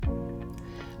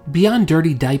Beyond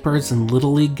dirty diapers and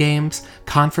Little League games,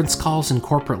 conference calls and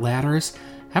corporate ladders,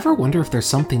 ever wonder if there's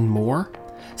something more?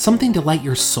 Something to light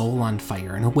your soul on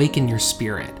fire and awaken your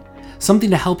spirit. Something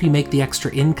to help you make the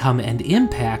extra income and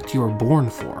impact you were born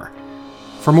for.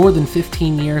 For more than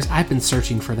 15 years, I've been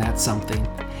searching for that something.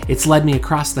 It's led me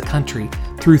across the country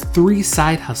through 3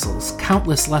 side hustles,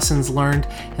 countless lessons learned,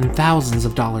 and thousands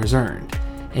of dollars earned.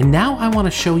 And now I want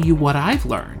to show you what I've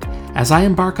learned as I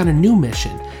embark on a new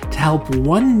mission to help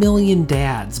 1 million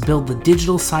dads build the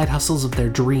digital side hustles of their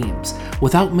dreams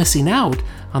without missing out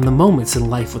on the moments in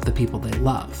life with the people they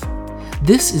love.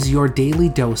 This is your daily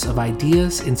dose of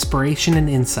ideas, inspiration, and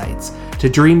insights to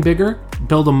dream bigger,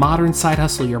 build a modern side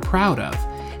hustle you're proud of,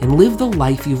 and live the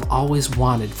life you've always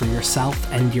wanted for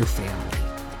yourself and your family.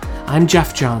 I'm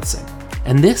Jeff Johnson,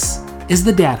 and this is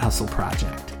the Dad Hustle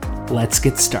Project. Let's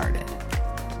get started.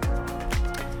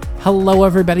 Hello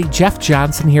everybody, Jeff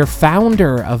Johnson here,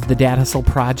 founder of the Dad Hustle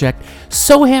Project.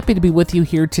 So happy to be with you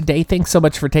here today. Thanks so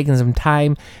much for taking some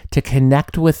time to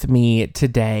connect with me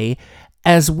today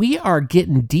as we are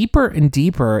getting deeper and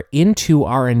deeper into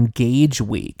our Engage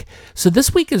Week. So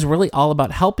this week is really all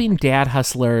about helping dad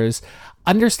hustlers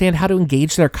understand how to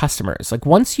engage their customers. Like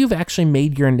once you've actually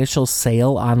made your initial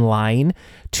sale online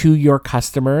to your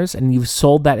customers and you've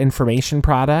sold that information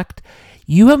product,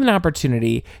 you have an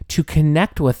opportunity to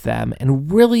connect with them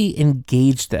and really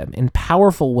engage them in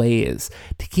powerful ways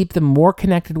to keep them more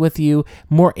connected with you,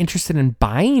 more interested in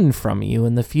buying from you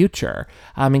in the future,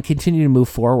 and continue to move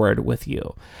forward with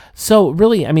you. So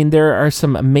really, there are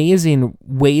some amazing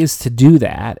ways to do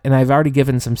that, and I've already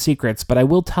given some secrets, but I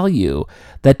will tell you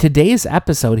that today's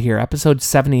episode here, episode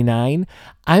 79,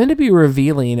 I'm going to be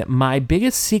revealing my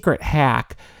biggest secret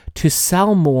hack to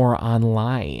sell more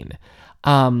online.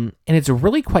 And it's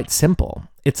really quite simple.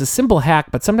 It's a simple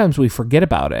hack, but sometimes we forget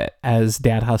about it as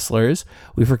dad hustlers.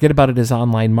 We forget about it as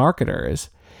online marketers.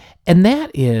 And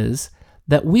that is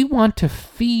that we want to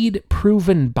feed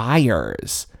proven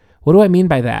buyers. What do I mean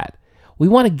by that? We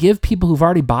want to give people who've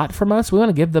already bought from us, we want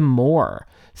to give them more.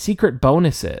 Secret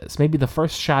bonuses, maybe the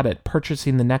first shot at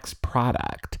purchasing the next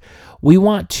product. We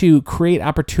want to create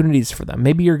opportunities for them.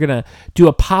 Maybe you're going to do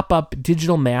a pop-up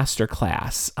digital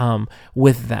masterclass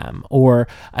with them, or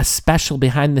a special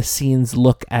behind-the-scenes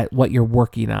look at what you're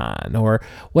working on, or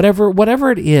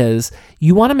whatever it is.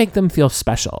 You want to make them feel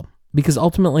special because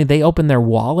ultimately they opened their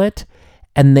wallet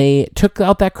and they took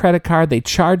out that credit card, they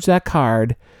charged that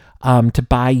card to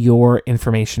buy your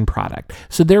information product.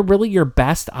 So they're really your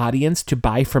best audience to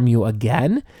buy from you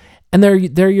again, and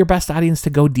they're your best audience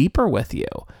to go deeper with you.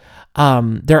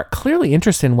 They're clearly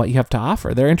interested in what you have to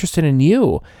offer. They're interested in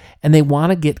you, and they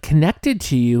want to get connected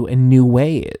to you in new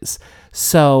ways.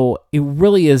 So it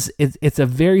really is, it's a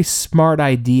very smart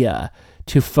idea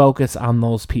to focus on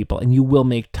those people, and you will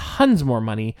make tons more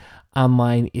money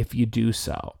online if you do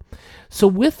so. So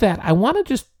with that, I want to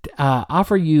just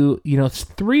offer you,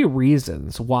 3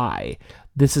 reasons why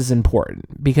this is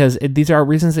important, because these are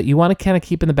reasons that you want to kind of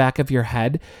keep in the back of your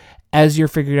head as you're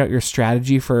figuring out your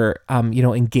strategy for,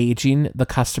 engaging the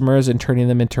customers and turning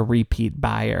them into repeat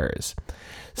buyers.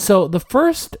 So the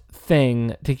first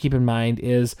thing to keep in mind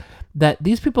is that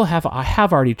these people have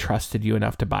already trusted you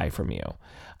enough to buy from you.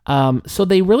 So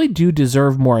they really do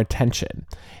deserve more attention.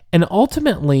 And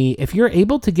ultimately, if you're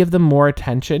able to give them more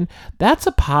attention, that's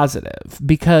a positive,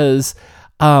 because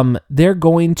they're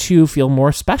going to feel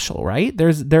more special, right?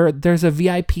 There's a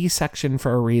VIP section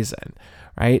for a reason,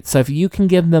 right? So if you can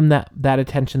give them that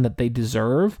attention that they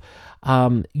deserve,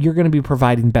 you're going to be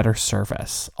providing better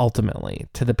service ultimately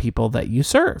to the people that you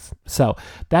serve. So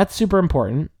that's super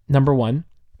important, number 1.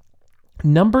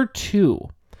 Number 2,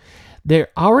 they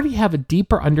already have a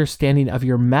deeper understanding of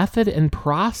your method and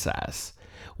process,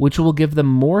 which will give them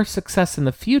more success in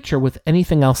the future with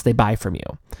anything else they buy from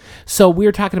you. So we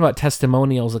were talking about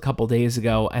testimonials a couple days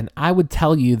ago, and I would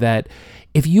tell you that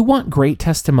if you want great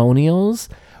testimonials,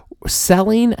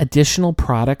 selling additional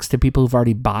products to people who've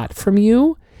already bought from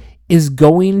you is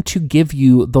going to give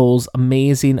you those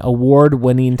amazing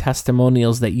award-winning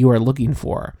testimonials that you are looking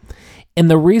for. And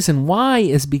the reason why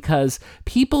is because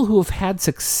people who have had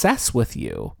success with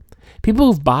you, people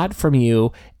who've bought from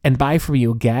you and buy from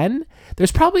you again,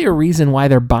 there's probably a reason why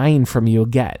they're buying from you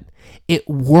again. It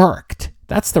worked.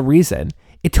 That's the reason.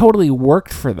 It totally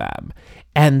worked for them,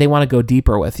 and they want to go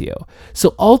deeper with you.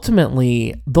 So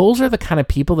ultimately, those are the kind of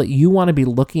people that you want to be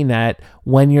looking at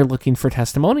when you're looking for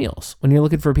testimonials, when you're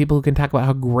looking for people who can talk about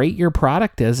how great your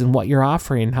product is and what you're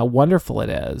offering, how wonderful it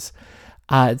is.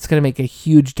 It's going to make a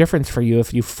huge difference for you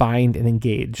if you find and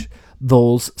engage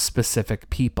those specific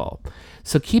people.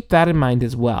 So keep that in mind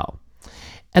as well.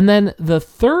 And then the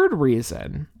third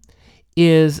reason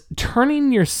is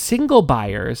turning your single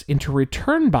buyers into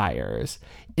return buyers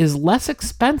is less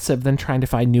expensive than trying to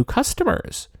find new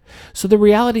customers. So the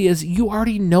reality is you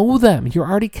already know them. You're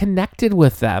already connected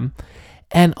with them.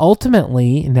 And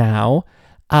ultimately now,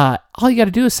 all you got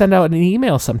to do is send out an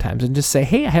email sometimes and just say,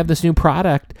 hey, I have this new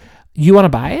product. You want to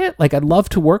buy it? Like, I'd love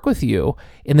to work with you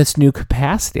in this new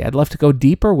capacity. I'd love to go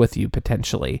deeper with you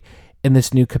potentially in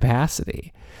this new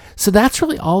capacity. So that's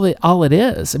really all it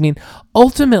is. I mean,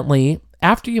 ultimately,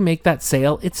 after you make that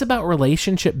sale, it's about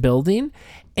relationship building,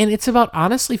 and it's about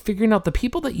honestly figuring out the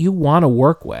people that you want to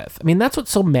work with. I mean, that's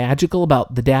what's so magical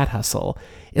about the Dad Hustle,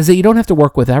 is that you don't have to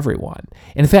work with everyone.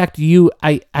 In fact,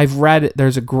 I've read,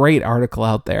 there's a great article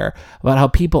out there about how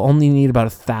people only need about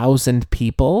 1,000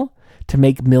 people to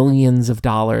make millions of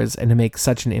dollars and to make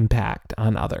such an impact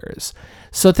on others.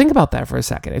 So think about that for a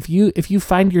second. If you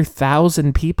find your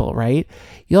 1,000 people, right,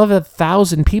 you'll have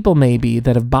 1,000 people maybe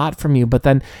that have bought from you, but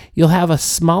then you'll have a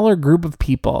smaller group of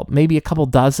people, maybe a couple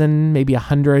dozen, maybe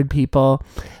 100 people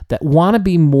that want to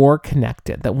be more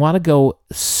connected, that want to go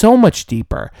so much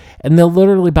deeper, and they'll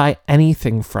literally buy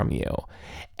anything from you.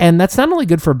 And that's not only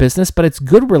good for business, but it's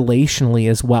good relationally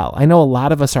as well. I know a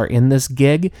lot of us are in this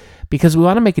gig because we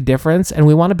want to make a difference and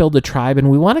we want to build a tribe and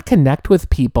we want to connect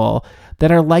with people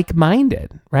that are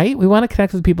like-minded, right? We want to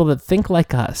connect with people that think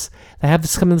like us, that have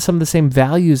some of the same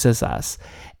values as us.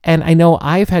 And I know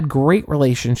I've had great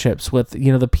relationships with,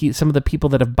 some of the people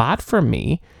that have bought from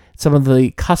me, some of the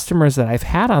customers that I've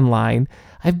had online.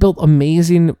 I've built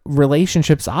amazing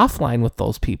relationships offline with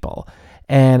those people.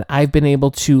 And I've been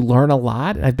able to learn a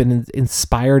lot. I've been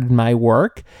inspired in my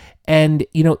work. And,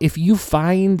 if you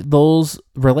find those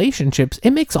relationships,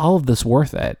 it makes all of this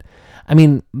worth it. I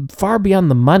mean, far beyond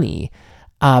the money,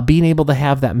 being able to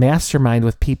have that mastermind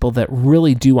with people that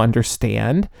really do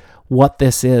understand what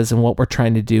this is and what we're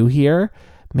trying to do here,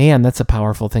 man, that's a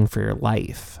powerful thing for your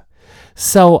life.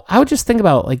 So I would just think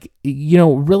about,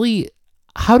 really,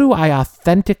 how do I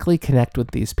authentically connect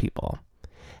with these people?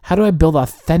 How do I build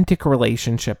authentic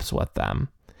relationships with them?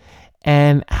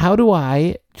 And how do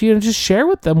I, just share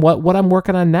with them what I'm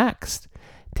working on next?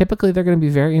 Typically, they're going to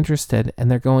be very interested and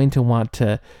they're going to want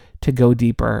to go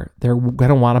deeper. They're going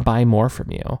to want to buy more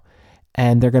from you.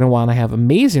 And they're going to want to have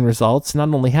amazing results, not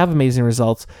only have amazing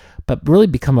results, but really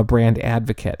become a brand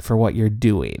advocate for what you're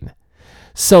doing.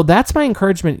 So that's my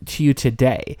encouragement to you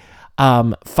today.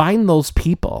 Find those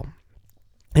people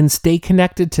and stay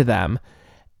connected to them.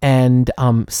 And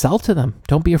sell to them.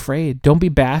 Don't be afraid. Don't be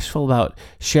bashful about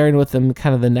sharing with them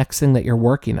kind of the next thing that you're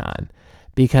working on,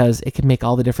 because it can make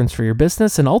all the difference for your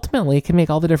business, and ultimately it can make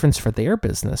all the difference for their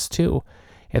business too,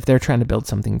 if they're trying to build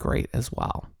something great as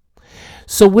well.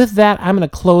 So with that, I'm going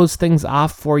to close things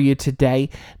off for you today.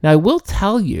 Now, I will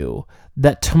tell you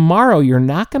that tomorrow you're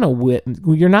not going to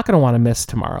want to miss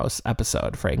tomorrow's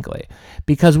episode, frankly,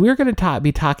 because we're going to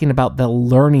be talking about the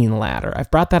learning ladder. I've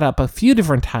brought that up a few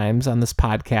different times on this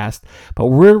podcast, but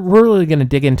we're really going to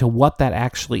dig into what that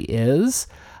actually is,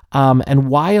 and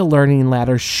why a learning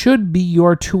ladder should be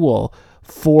your tool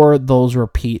for those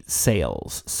repeat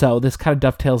sales. So this kind of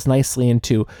dovetails nicely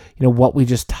into what we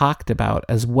just talked about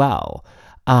as well.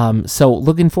 So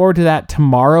looking forward to that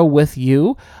tomorrow with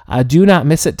you. Do not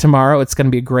miss it tomorrow. It's going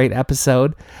to be a great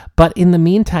episode. But in the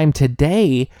meantime,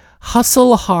 today,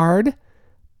 hustle hard,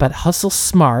 but hustle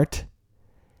smart,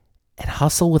 and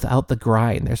hustle without the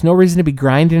grind. There's no reason to be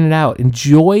grinding it out.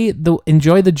 Enjoy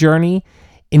the journey.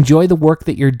 Enjoy the work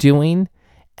that you're doing.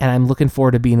 And I'm looking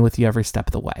forward to being with you every step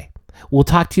of the way. We'll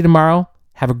talk to you tomorrow.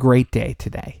 Have a great day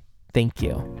today. Thank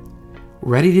you.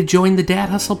 Ready to join the Dad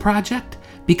Hustle Project?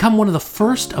 Become one of the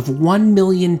first of 1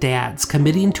 million dads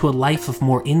committing to a life of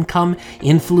more income,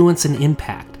 influence, and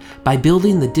impact by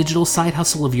building the digital side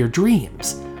hustle of your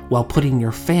dreams while putting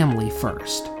your family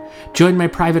first. Join my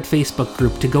private Facebook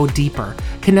group to go deeper,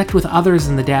 connect with others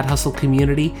in the Dad Hustle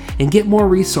community, and get more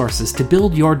resources to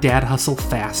build your Dad Hustle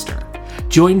faster.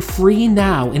 Join free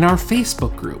now in our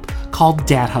Facebook group called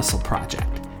Dad Hustle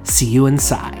Project. See you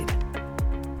inside.